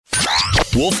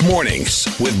Wolf Mornings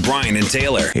with Brian and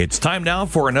Taylor. It's time now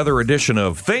for another edition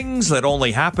of Things That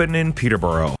Only Happen in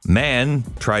Peterborough. Man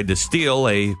tried to steal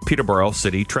a Peterborough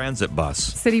City Transit bus.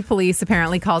 City police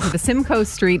apparently called to the Simcoe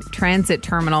Street Transit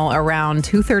Terminal around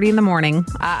 2:30 in the morning.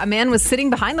 A man was sitting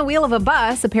behind the wheel of a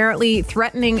bus, apparently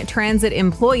threatening transit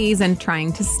employees and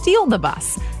trying to steal the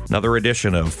bus. Another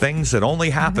edition of Things That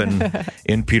Only Happen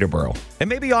in Peterborough. And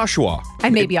maybe Oshawa.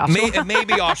 And maybe Oshawa.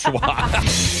 Maybe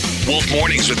Oshawa. Wolf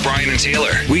Mornings with Brian and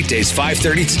Taylor. Weekdays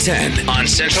 5:30 to 10 on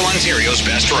Central Ontario's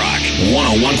Best Rock.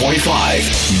 101.5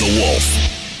 The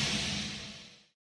Wolf.